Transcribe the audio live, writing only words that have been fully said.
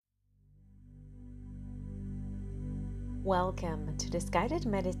Welcome to this guided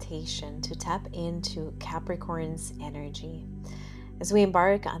meditation to tap into Capricorn's energy. As we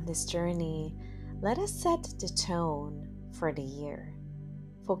embark on this journey, let us set the tone for the year,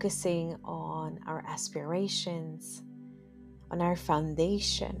 focusing on our aspirations, on our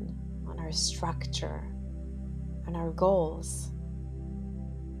foundation, on our structure, on our goals.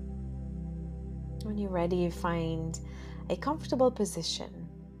 When you're ready, find a comfortable position,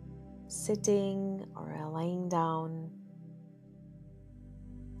 sitting or lying down.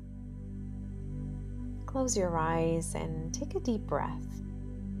 Close your eyes and take a deep breath.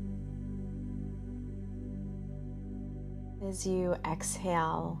 As you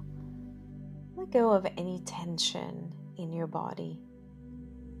exhale, let go of any tension in your body.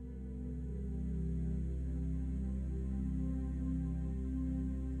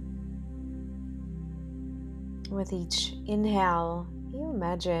 With each inhale, you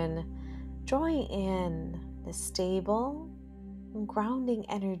imagine drawing in the stable and grounding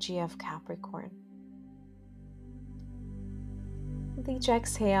energy of Capricorn. With each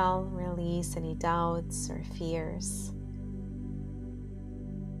exhale, release any doubts or fears.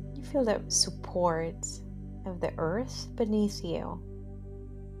 You feel the support of the earth beneath you.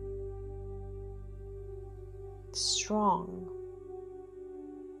 Strong,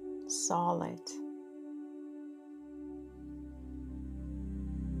 solid.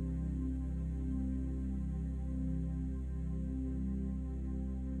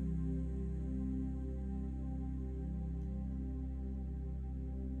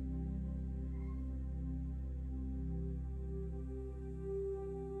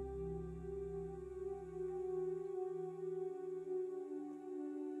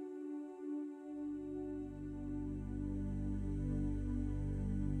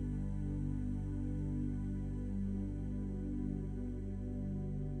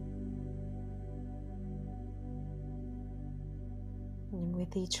 And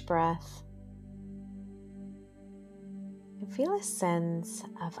with each breath, you feel a sense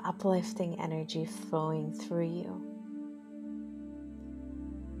of uplifting energy flowing through you.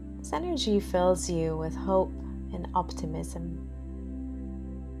 This energy fills you with hope and optimism,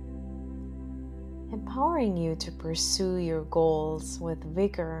 empowering you to pursue your goals with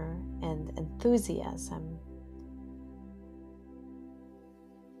vigor and enthusiasm.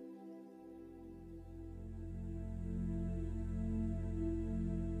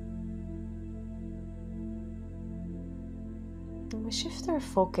 And we shift our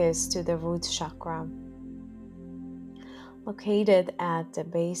focus to the root chakra, located at the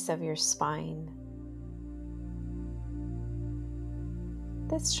base of your spine.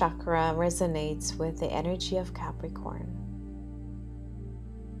 This chakra resonates with the energy of Capricorn.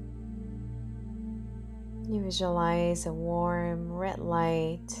 You visualize a warm red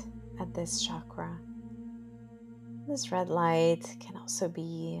light at this chakra. This red light can also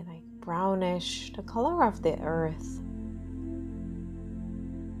be like brownish, the color of the earth.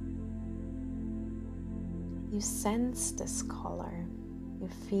 You sense this color, you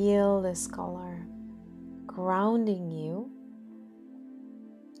feel this color grounding you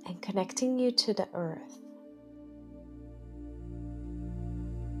and connecting you to the earth.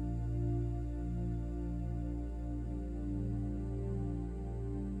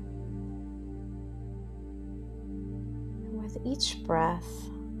 And with each breath,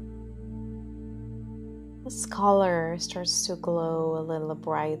 this color starts to glow a little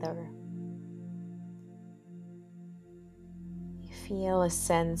brighter. Feel a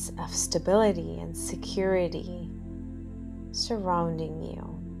sense of stability and security surrounding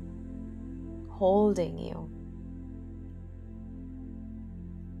you, holding you.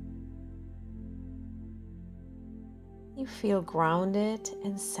 You feel grounded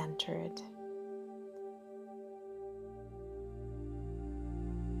and centered.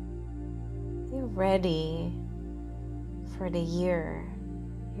 You're ready for the year.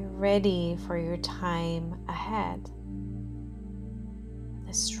 You're ready for your time ahead.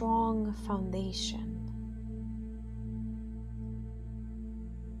 A strong foundation.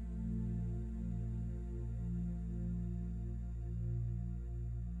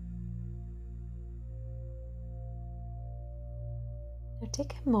 Now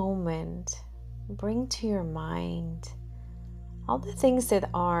take a moment, bring to your mind all the things that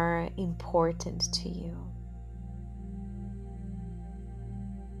are important to you.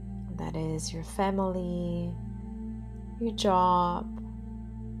 That is your family, your job,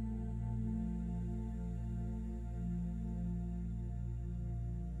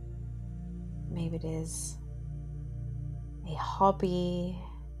 maybe it is a hobby,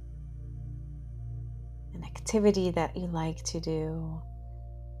 an activity that you like to do.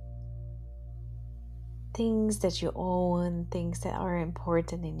 things that you own, things that are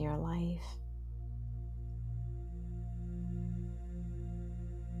important in your life.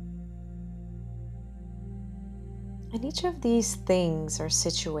 And each of these things or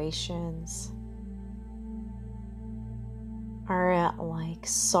situations are like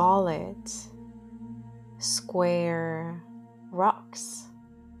solid, square rocks.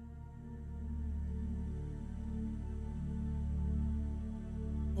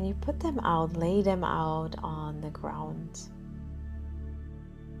 And you put them out, lay them out on the ground.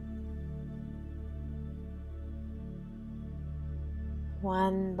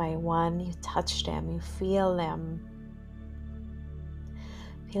 One by one, you touch them, you feel them.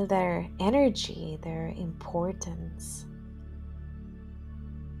 Feel their energy, their importance.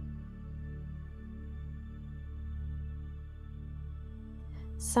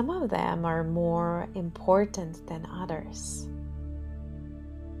 Some of them are more important than others.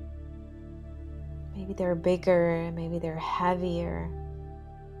 Maybe they're bigger, maybe they're heavier.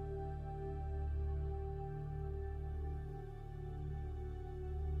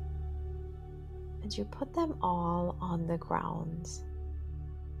 And you put them all on the ground.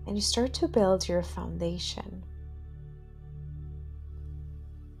 And you start to build your foundation.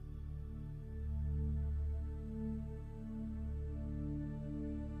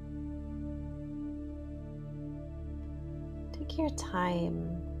 Take your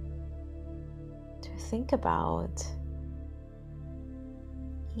time to think about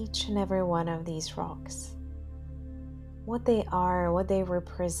each and every one of these rocks, what they are, what they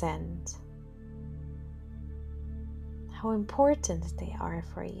represent, how important they are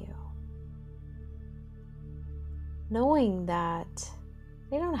for you. Knowing that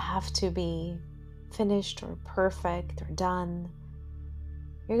they don't have to be finished or perfect or done.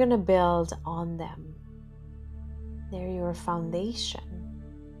 You're going to build on them. They're your foundation.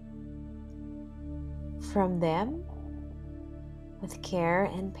 From them, with care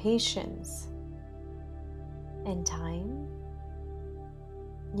and patience and time,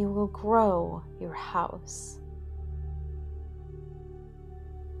 you will grow your house.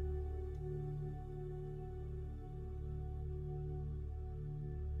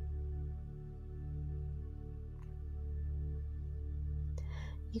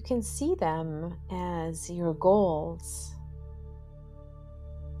 You can see them as your goals.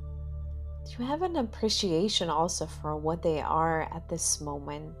 You have an appreciation also for what they are at this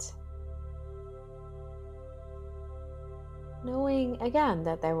moment. Knowing again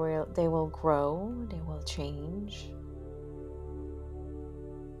that they will grow, they will change.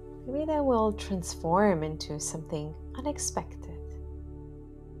 Maybe they will transform into something unexpected.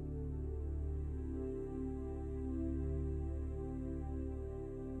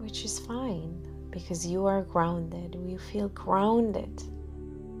 Which is fine, because you are grounded. You feel grounded.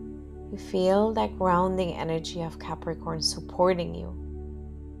 You feel that grounding energy of Capricorn supporting you.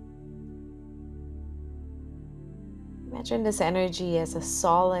 Imagine this energy as a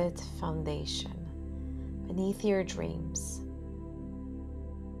solid foundation beneath your dreams,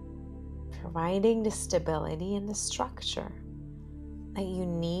 providing the stability and the structure that you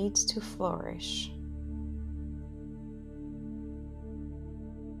need to flourish.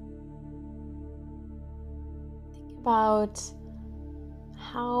 Think about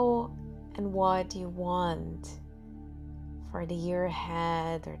how and what you want for the year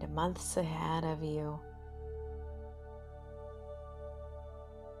ahead or the months ahead of you.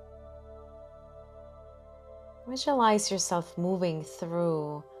 Visualize yourself moving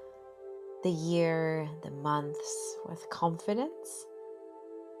through the year, the months with confidence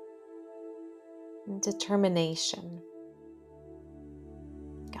and determination,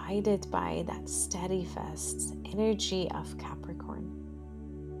 guided by that steadfast energy of Capricorn.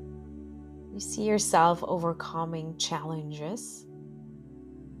 You see yourself overcoming challenges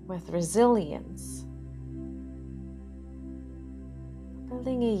with resilience,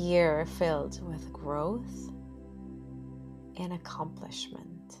 building a year filled with growth and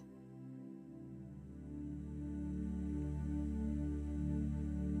accomplishment.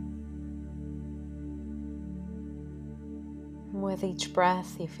 With each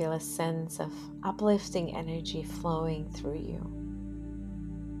breath, you feel a sense of uplifting energy flowing through you.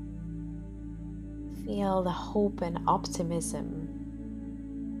 Feel the hope and optimism,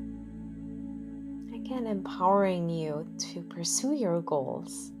 again empowering you to pursue your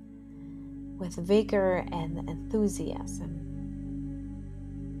goals with vigor and enthusiasm.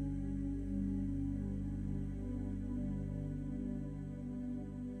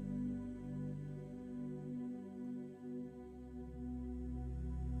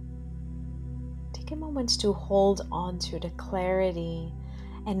 Take a moment to hold on to the clarity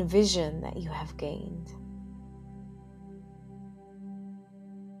and vision that you have gained.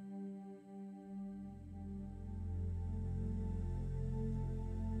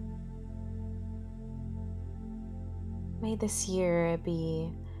 May this year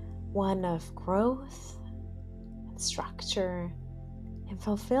be one of growth and structure and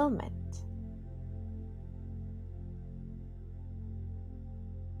fulfillment.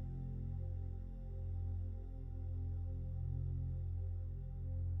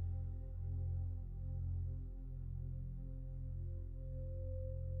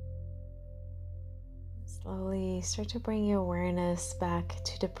 Slowly start to bring your awareness back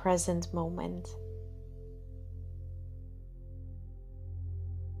to the present moment.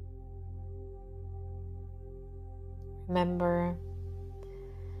 Remember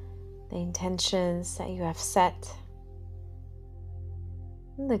the intentions that you have set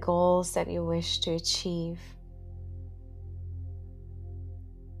and the goals that you wish to achieve.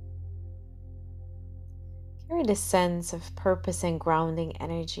 Carry this sense of purpose and grounding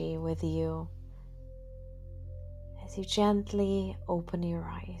energy with you as you gently open your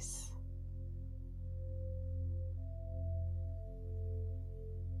eyes.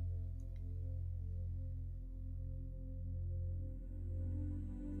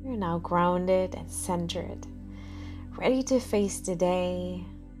 You're now grounded and centered, ready to face the day,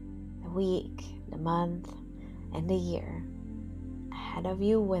 the week, the month, and the year ahead of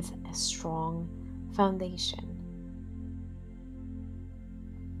you with a strong foundation.